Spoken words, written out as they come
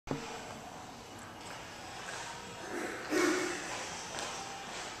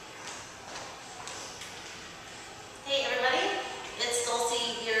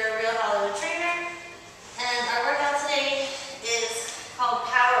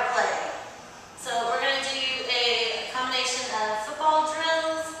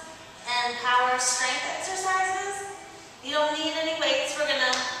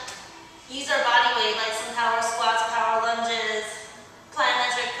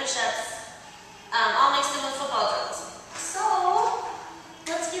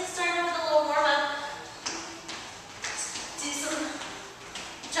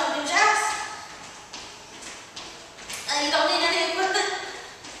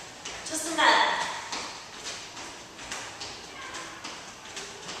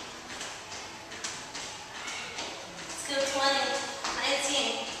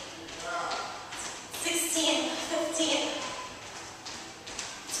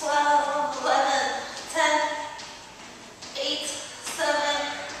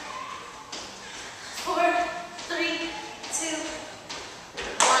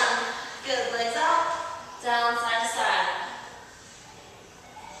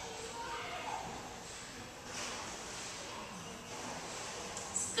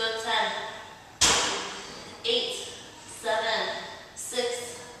go 10, 8, 7,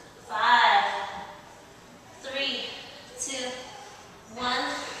 6, 5, 3, 2, 1.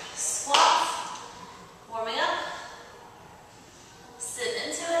 Squats. Warming up. Sit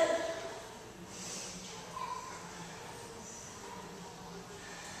into it.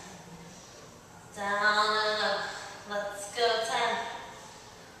 Down and up. Let's go.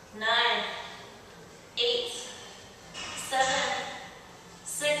 10, 9, 8, 7,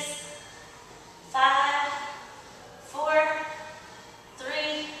 6, 5, 4, 3,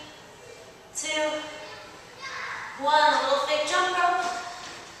 2, 1. A little fake jump rope.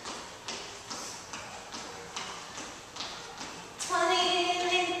 20,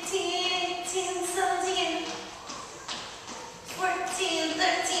 19, 18, 17, 14,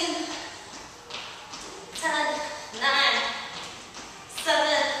 13, 10, 9,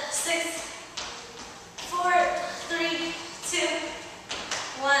 7, 6, 4, 3, 2,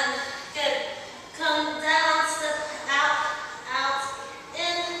 1. Good. Come down, step out, out,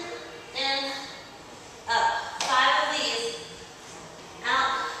 in, up. 5 of these.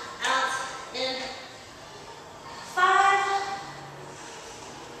 Out, out, in. 5,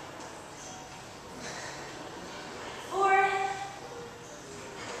 4,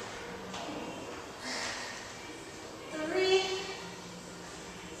 3,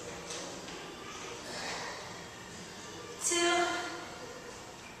 2,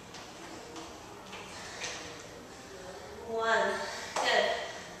 1. Good.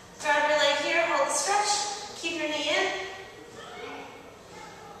 Grab your leg here, hold the stretch, keep your knee in.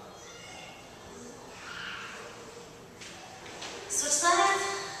 Switch sides.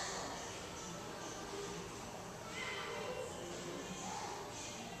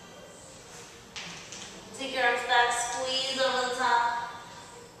 Take your arms back, squeeze over the top.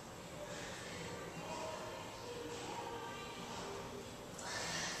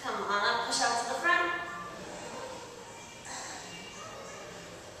 Come on up, push out to the front.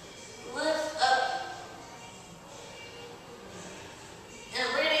 Lift up. And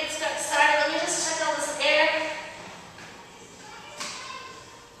we're going to get started. Let me just check out this air.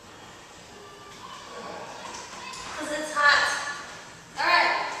 Because it's hot.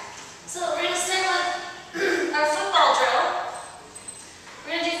 Alright, so we're going to start with our football drill.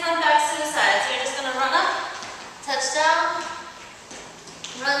 We're going to do front back suicide. So you're just going to run up, touch down,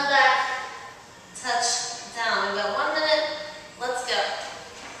 run back, touch down. We've got 1 minute. Let's go.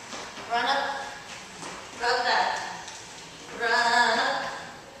 Run up, run back, run up,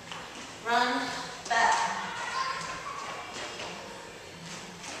 run back.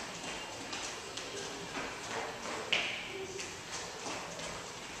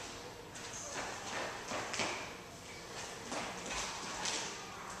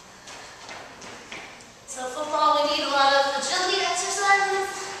 So football, we need a lot of agility exercises.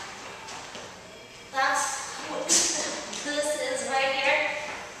 That's what this is right here.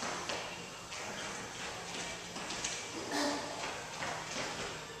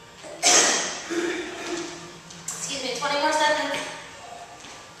 Excuse me, 20 more seconds.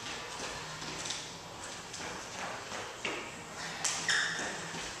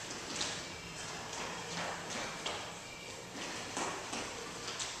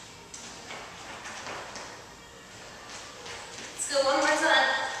 Let's go one more time.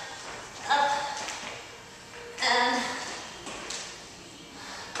 Up and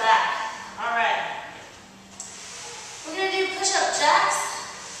back. All right. We're going to do push-up jacks.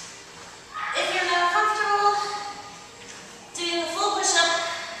 If you're not comfortable doing the full push-up,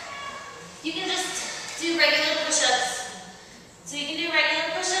 you can just do regular push-ups. So you can do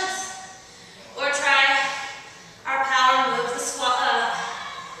regular push-ups or try our power move, the squat,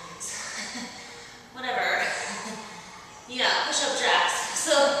 whatever. Yeah, push-up jacks.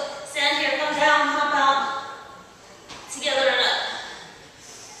 So stand here, come down, hop out, together and up.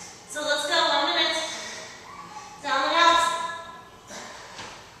 So let's go, 1 minute. Down and out.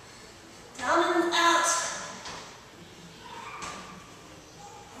 Down and out.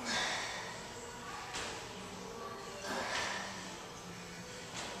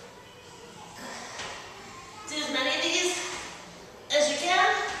 Do as many of these as you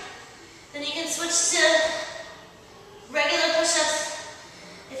can. Then you can switch to regular push-ups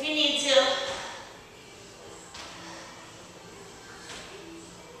if you need to.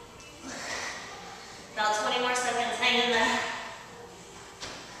 About 20 more seconds, hang in there.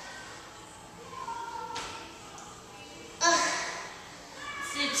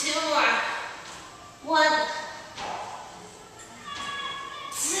 Let's do 2 more. 1,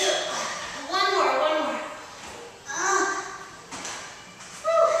 2, 1 more.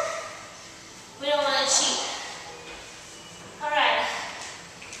 We don't want to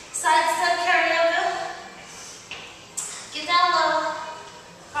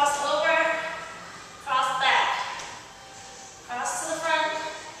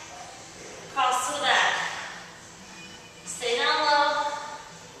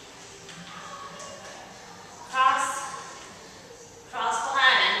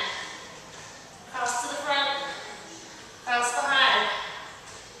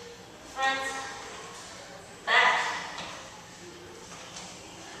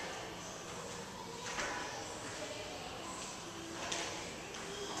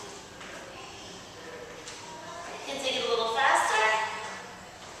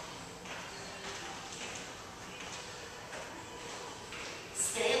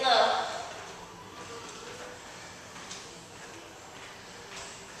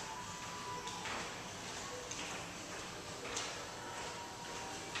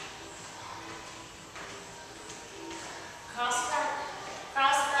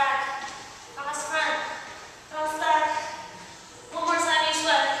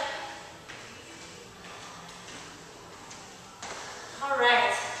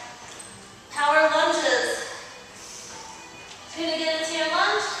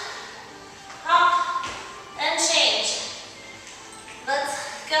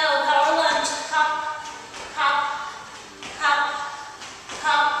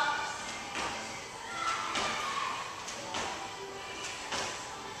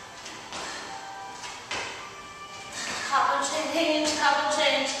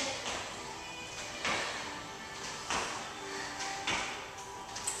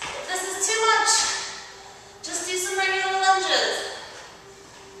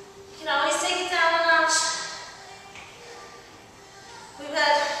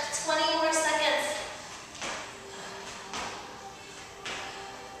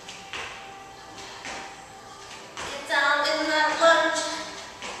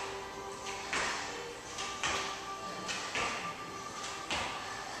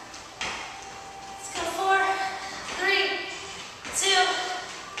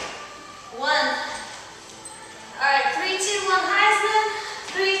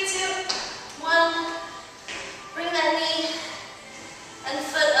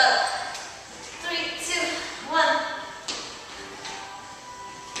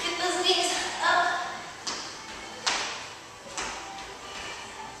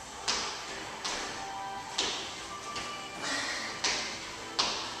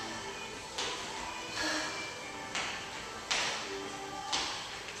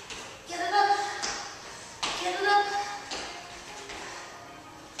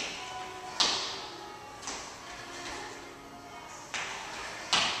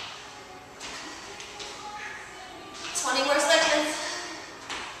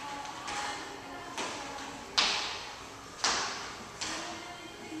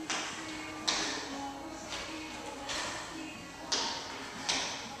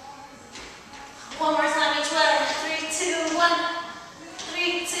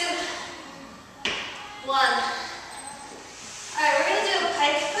 1. Alright, we're going to do a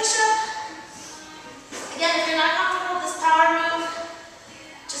pike push-up. Again, if you're not comfortable with this power move,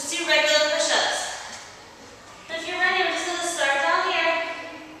 just do regular push-ups. But if you're ready, we're just going to start down here.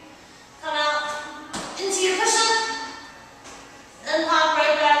 Come out into your push-up. Then pop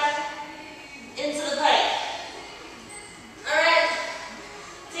right back into the pike. Alright,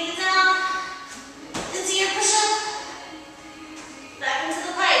 take it down. Into your push-up. Back into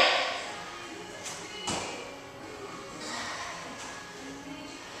the pike.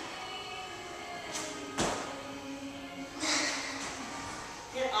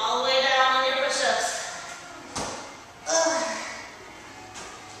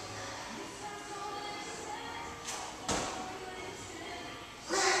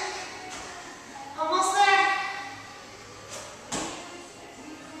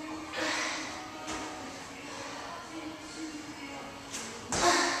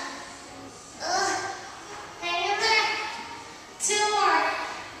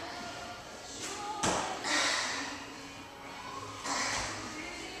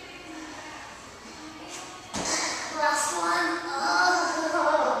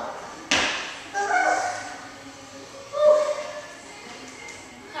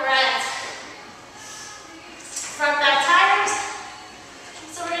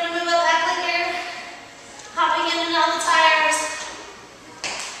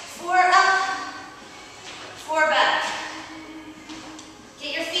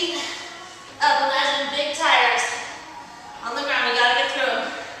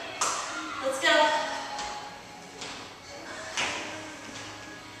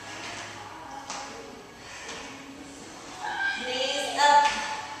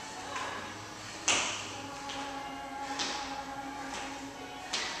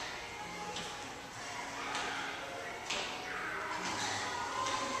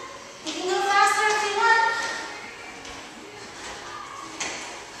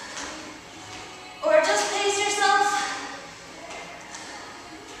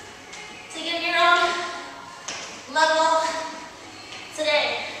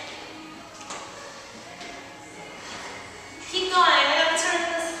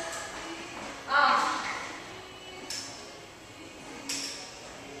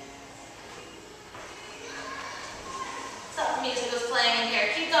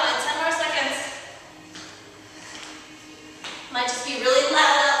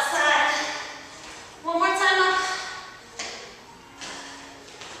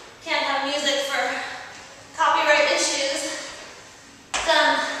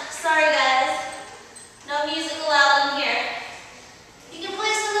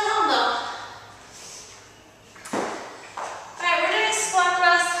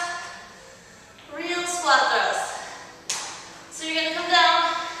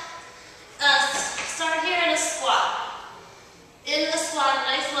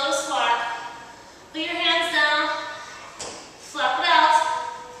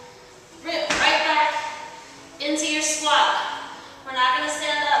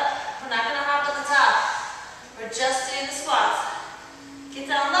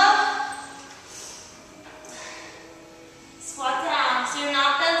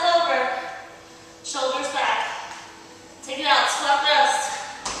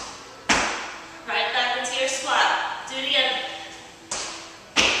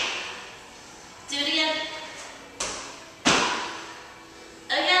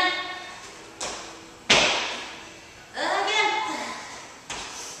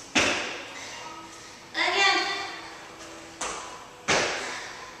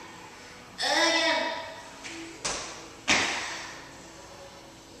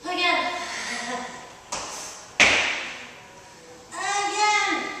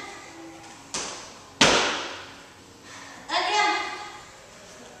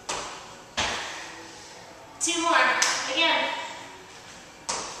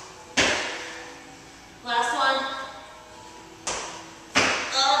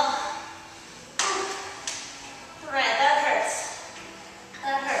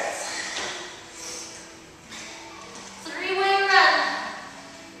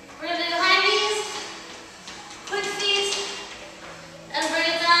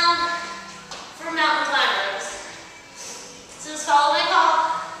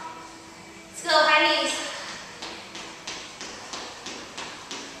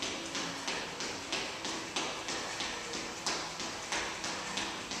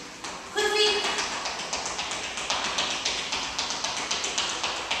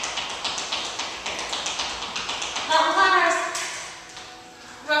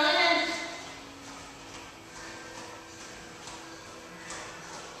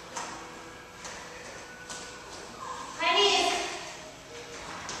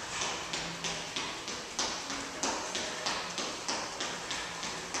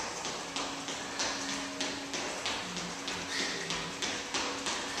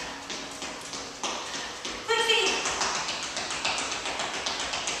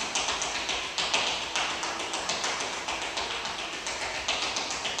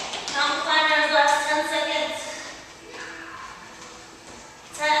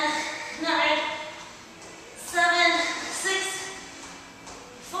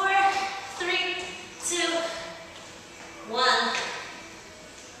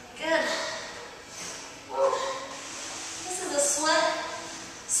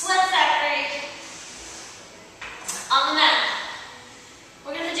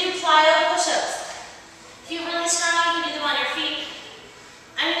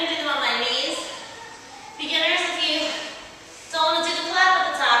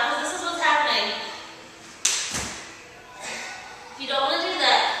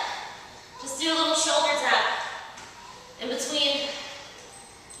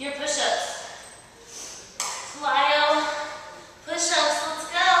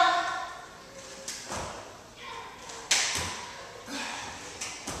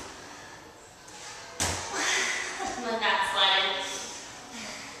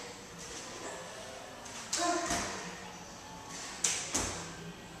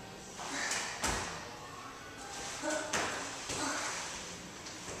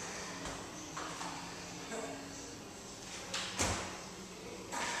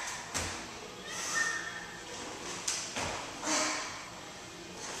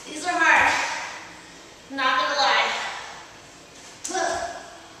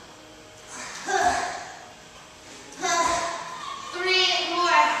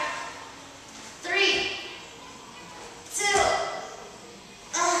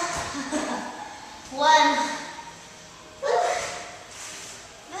 one. Woo.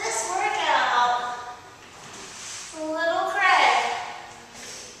 This workout is a little cray.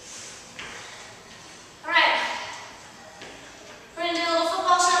 All right. We're gonna do a little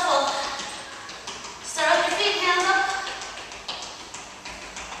football shuffle. Start with your feet, hands up.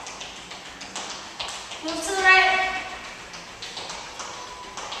 Move to the right.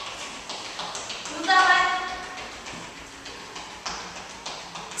 Move that way.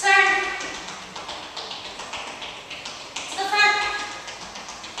 Turn.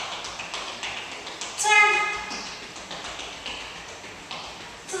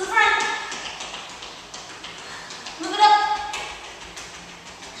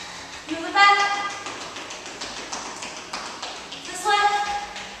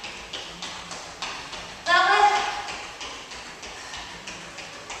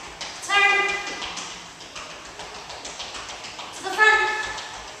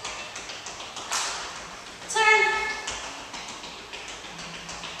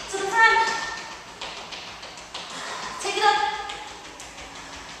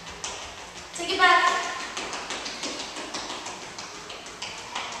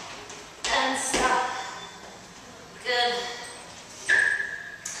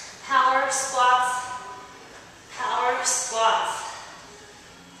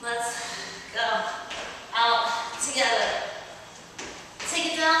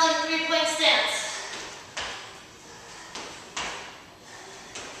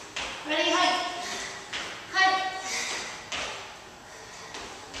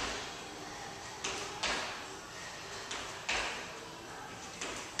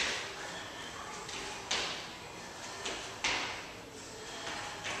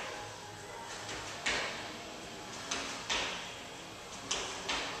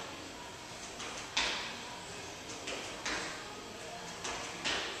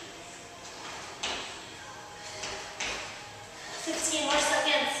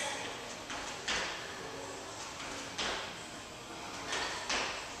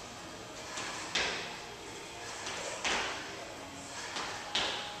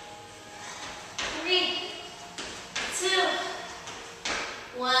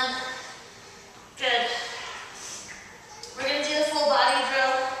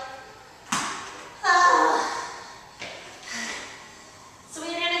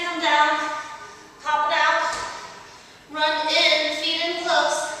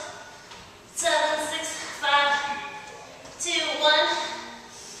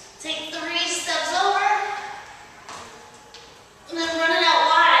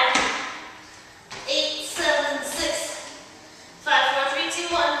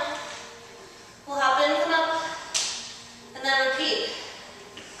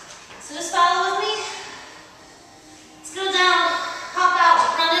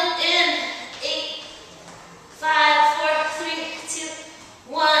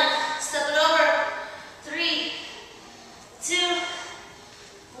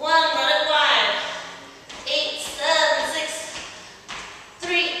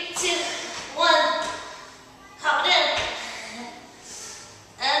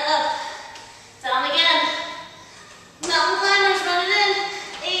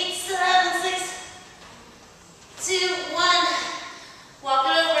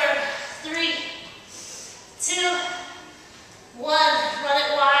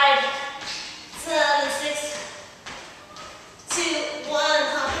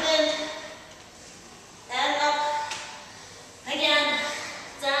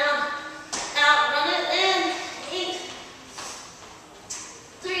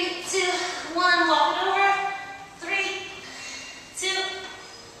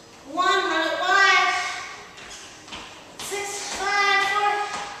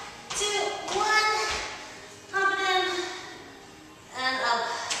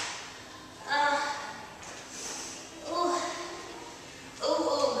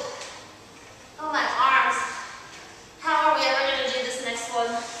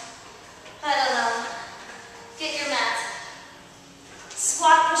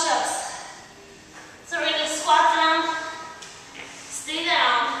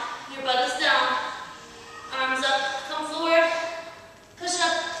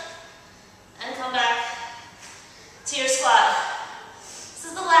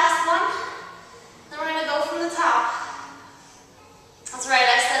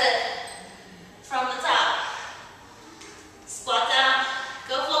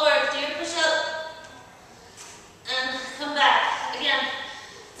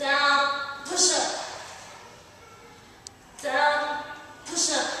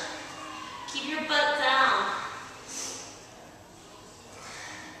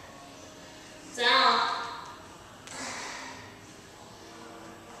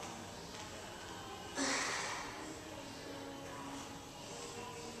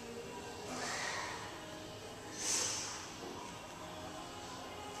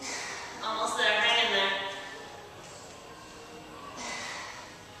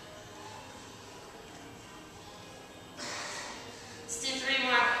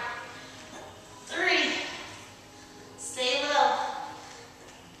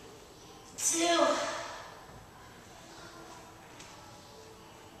 2,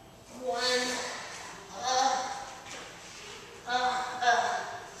 1.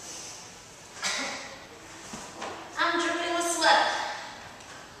 I'm dripping with sweat,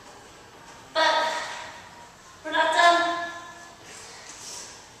 but we're not done.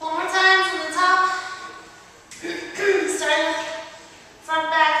 One more time from the top, starting with front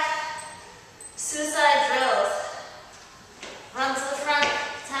back suicide drills. Run to the front,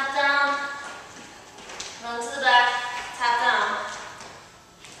 tap down, run to the back, tap down.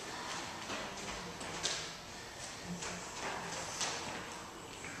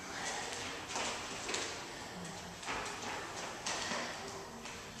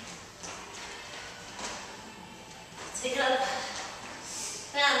 Take it up.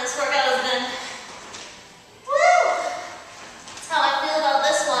 Man, this workout has been, woo! That's how I feel about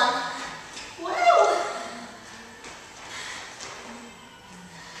this one. Woo!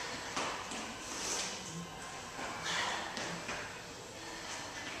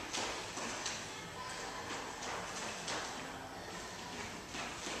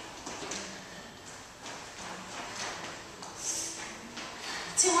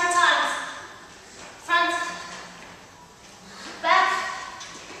 Two more times. Front, back,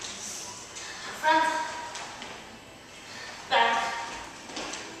 front, back.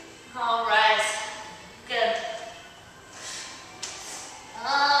 All right, good.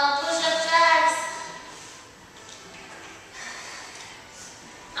 Push-up jacks.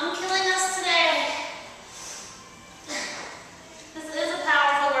 I'm killing us today. This is a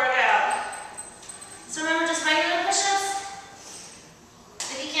powerful workout. So remember, just regular push-ups.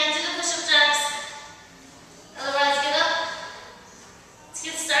 If you can't do the push-up jacks, otherwise get up. Let's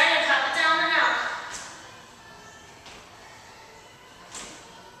get started. Hop it down and out.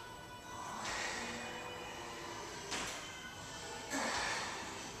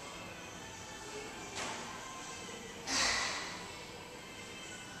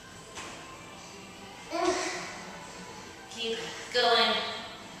 Keep going.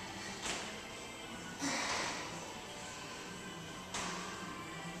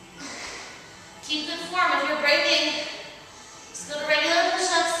 Keep good form. If you're breaking, just go to regular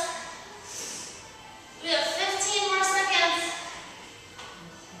push-ups. We have 15 more seconds.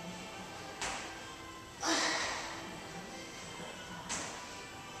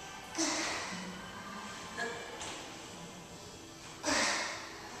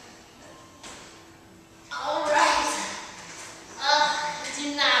 All right. Do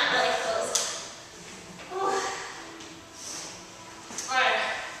not like those. Whew. All right.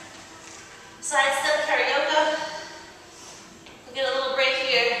 Side step karaoke. We'll get a little break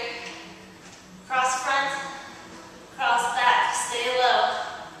here. Cross front, cross back. Stay low.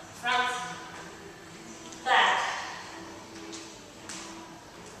 Front, back.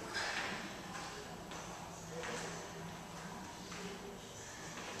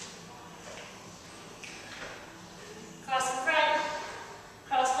 Cross in front,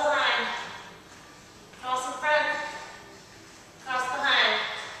 cross behind. Cross in front, cross behind.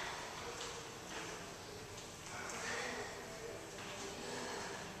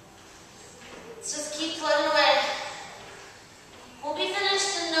 Let's just keep plugging away. We'll be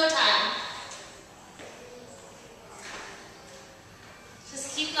finished in no time.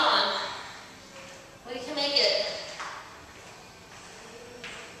 Just keep going. We can make it.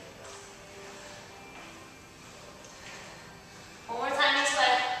 One more time each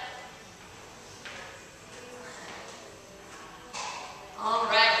way. All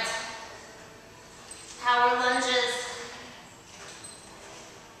right. Power lunges.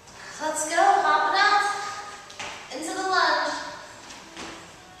 Let's go, hop it out into the lunge.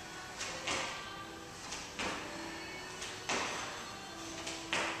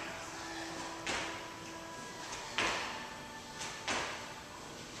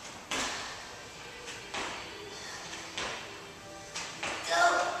 Go,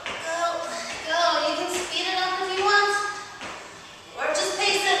 go, go. You can speed it up if you want, or just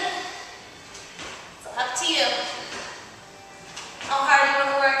pace it. It's up to you. How hard you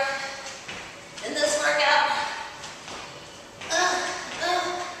want to work in this workout.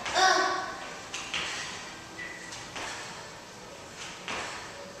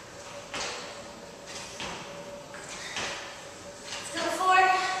 Let's go. 4,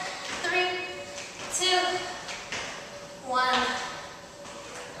 3, 2, 1.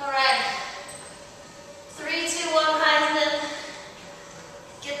 All right. 3, 2, 1, Heisman.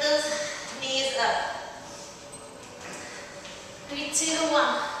 Get those knees up. 3, 2,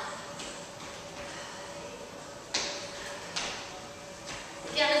 1.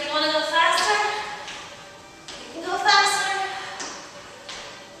 Again, if you want to go faster, you can go faster.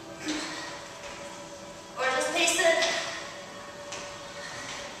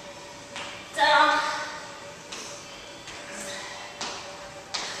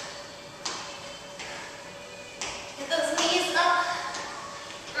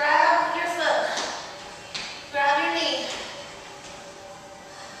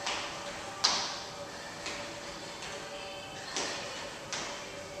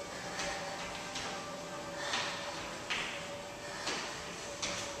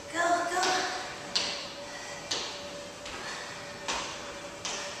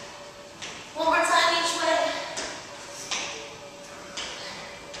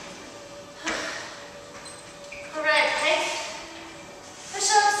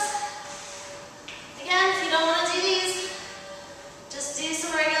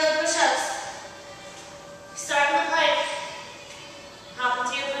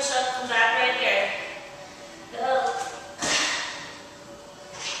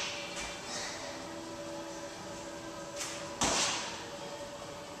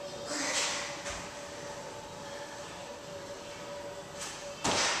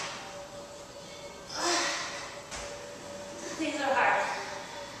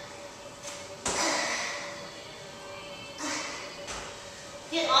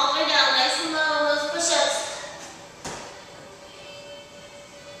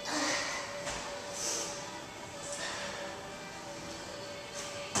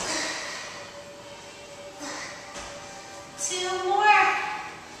 2 more.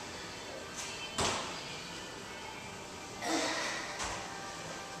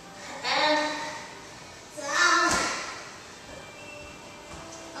 And down.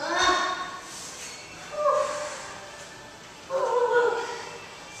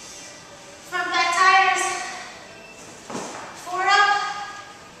 Front back tires. 4 up,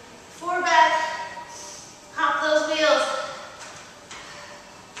 4 back. Hop those wheels.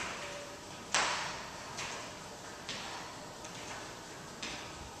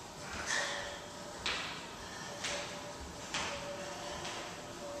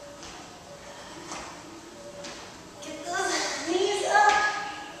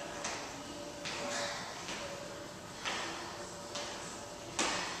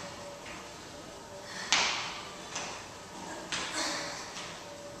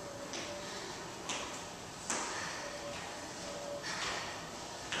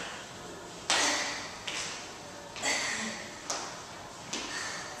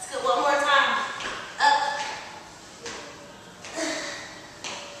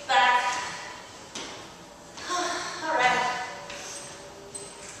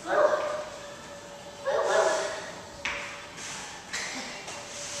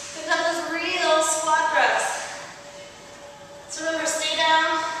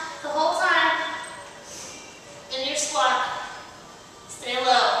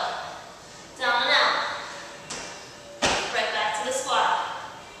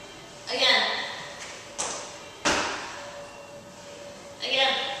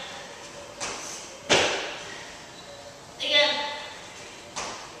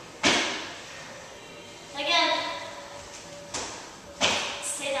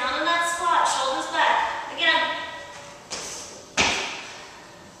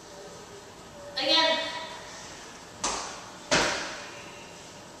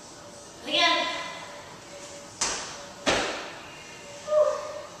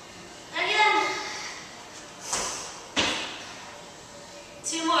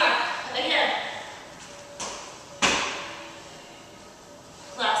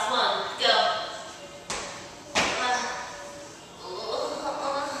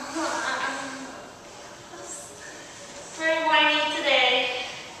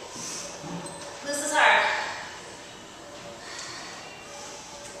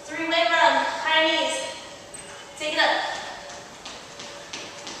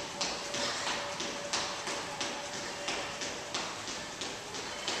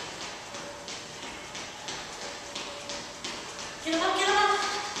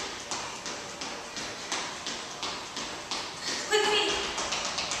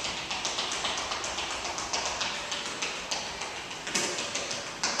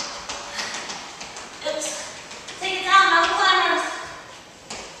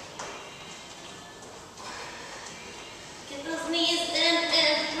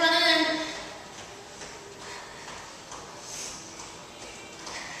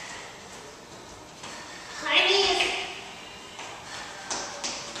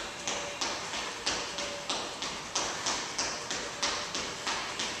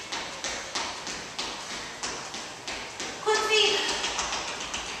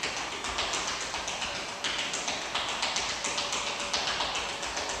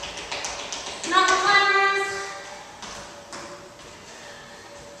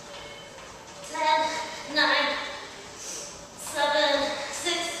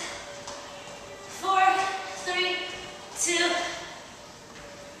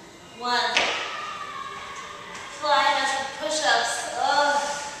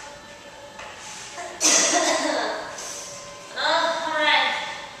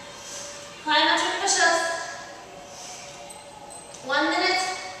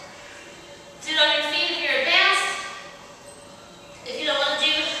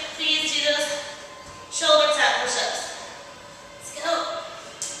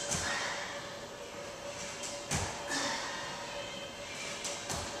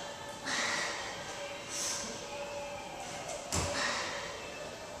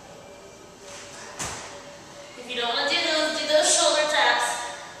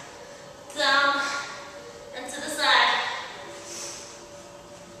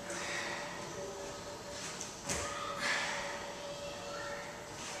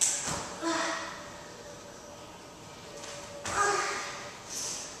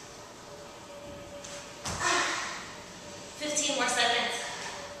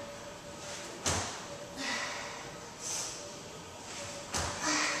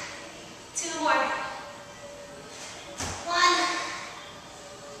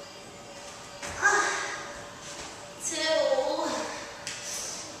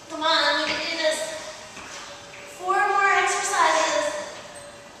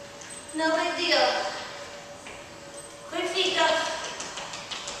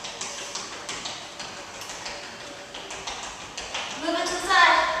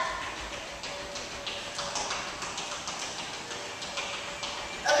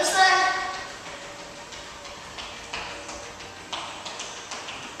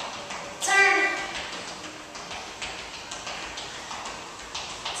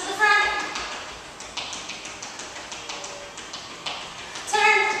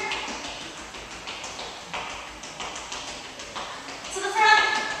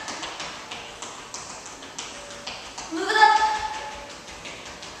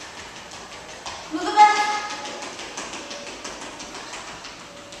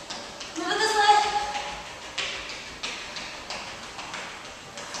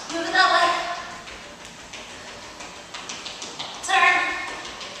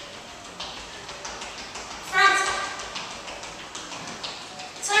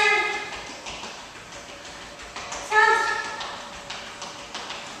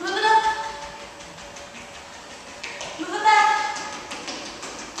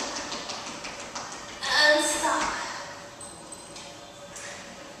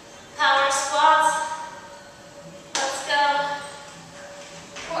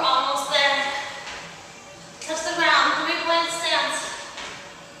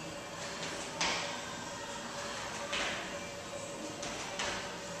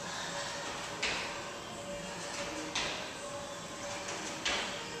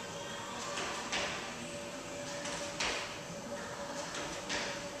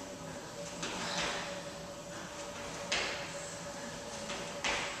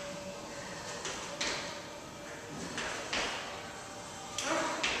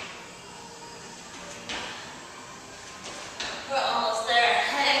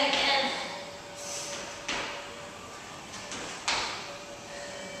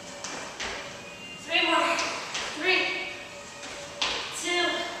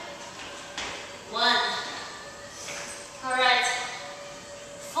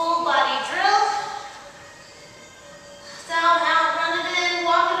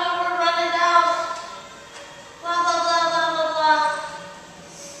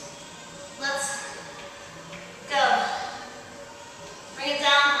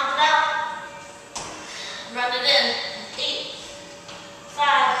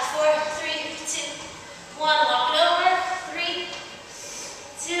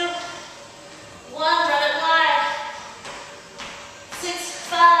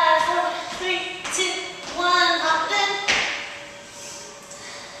 3, 2, 1. Hop it in.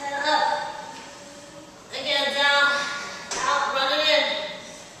 And up. Again, down, out, run it in.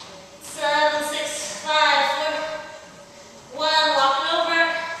 7, 6, 5, 4, 1. Walk it over.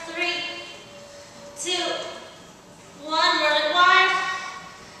 3, 2, 1. Run it wide.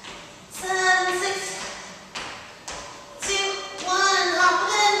 7, 6, 2, 1. Hop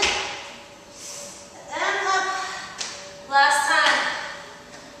it in. And up. Last time.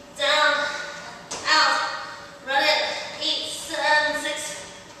 Down, out. Run it. 8, 7, 6,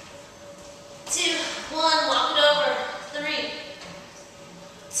 2, 1. Walk it over. 3,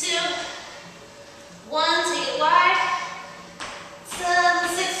 2, 1. Take it wide. 7,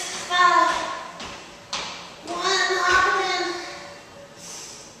 6, 5, 1. Hop it in.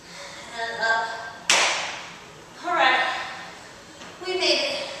 And up. All right. We made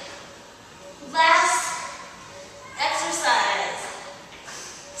it. Last exercise.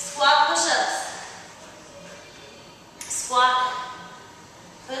 Squat push-ups. Squat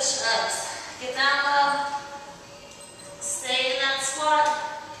push-ups. Get down low. Stay in that squat.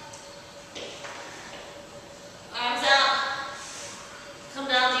 Arms out. Come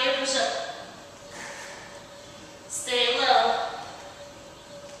down to your push-up. Stay low.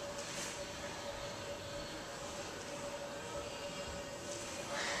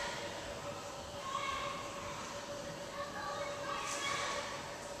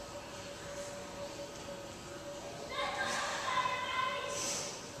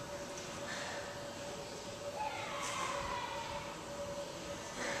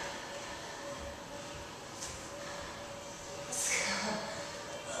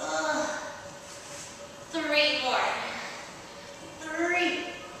 Three more. 3,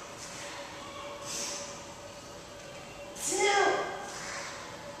 2,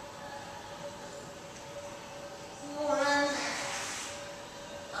 1.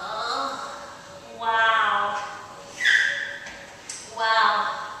 Oh, wow. Wow.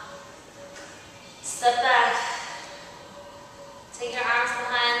 Step back. Take your arms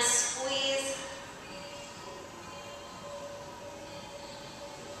behind, squeeze.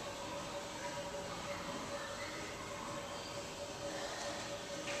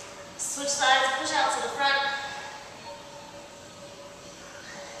 Switch sides, push out to the front.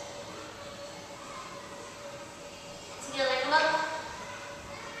 Together, come up.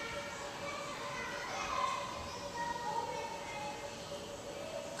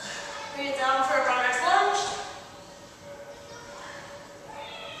 Bring it down for a runner's lunge.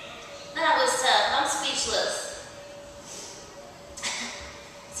 That was tough. I'm speechless.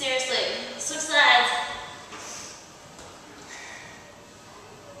 Seriously. Switch sides.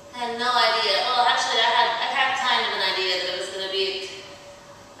 I had no idea. Well, actually, I had kind of an idea that it was going to be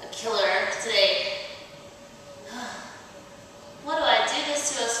a killer today. What do I do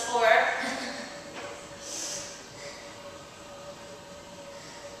this to us for?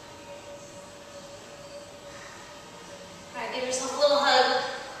 All right, give yourself a little hug.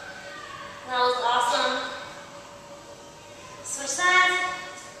 That was awesome. Switch sides.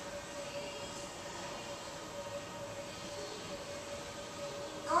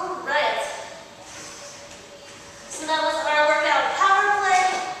 All right. So that was our workout power play.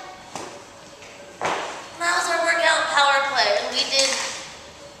 That was our workout power play. And we did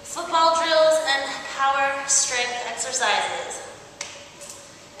football drills and power strength exercises.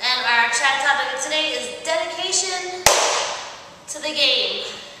 And our chat topic of today is dedication to the game.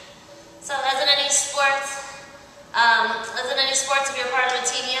 So as in any sports, if you're part of a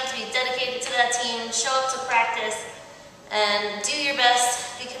team, you have to be dedicated to that team, show up to practice, and do your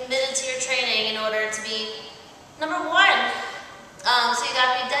best, be committed to your training in order to be number one. So you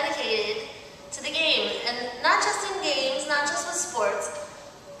gotta be dedicated to the game. And not just in games, not just with sports,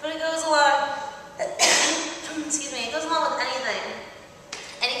 but it goes along, excuse me, it goes along with anything.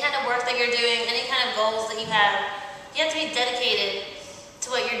 Any kind of work that you're doing, any kind of goals that you have to be dedicated to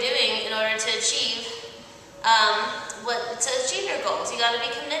what you're doing in order to achieve your goals. You got to be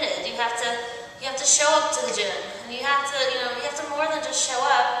committed. You have to show up to the gym, and you have to more than just show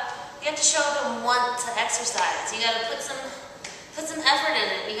up. You have to show up and want to exercise. You got to put some effort in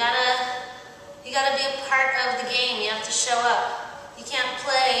it. You gotta be a part of the game. You have to show up. You can't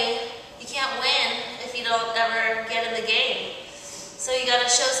play. You can't win if you don't ever get in the game. So you got to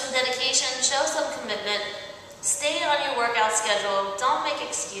show some dedication, show some commitment. Stay on your workout schedule. Don't make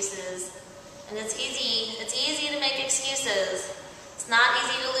excuses. And it's easy to make excuses. It's not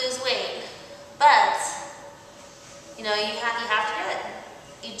easy to lose weight. But, you have to do it.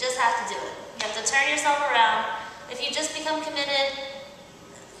 You just have to do it. You have to turn yourself around. If you just become committed,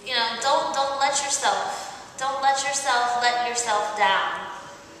 don't let yourself let yourself down.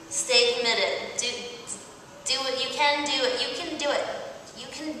 Stay committed. Do what you can do. It. You can do it. You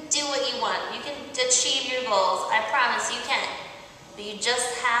can do what you want. You can achieve your goals. I promise you can. But you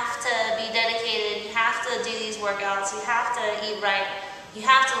just have to be dedicated. You have to do these workouts. You have to eat right. You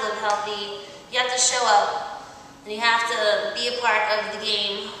have to live healthy. You have to show up. And you have to be a part of the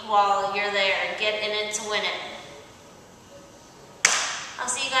game while you're there. Get in it to win it. I'll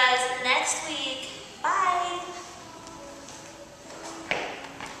see you guys next week. Bye.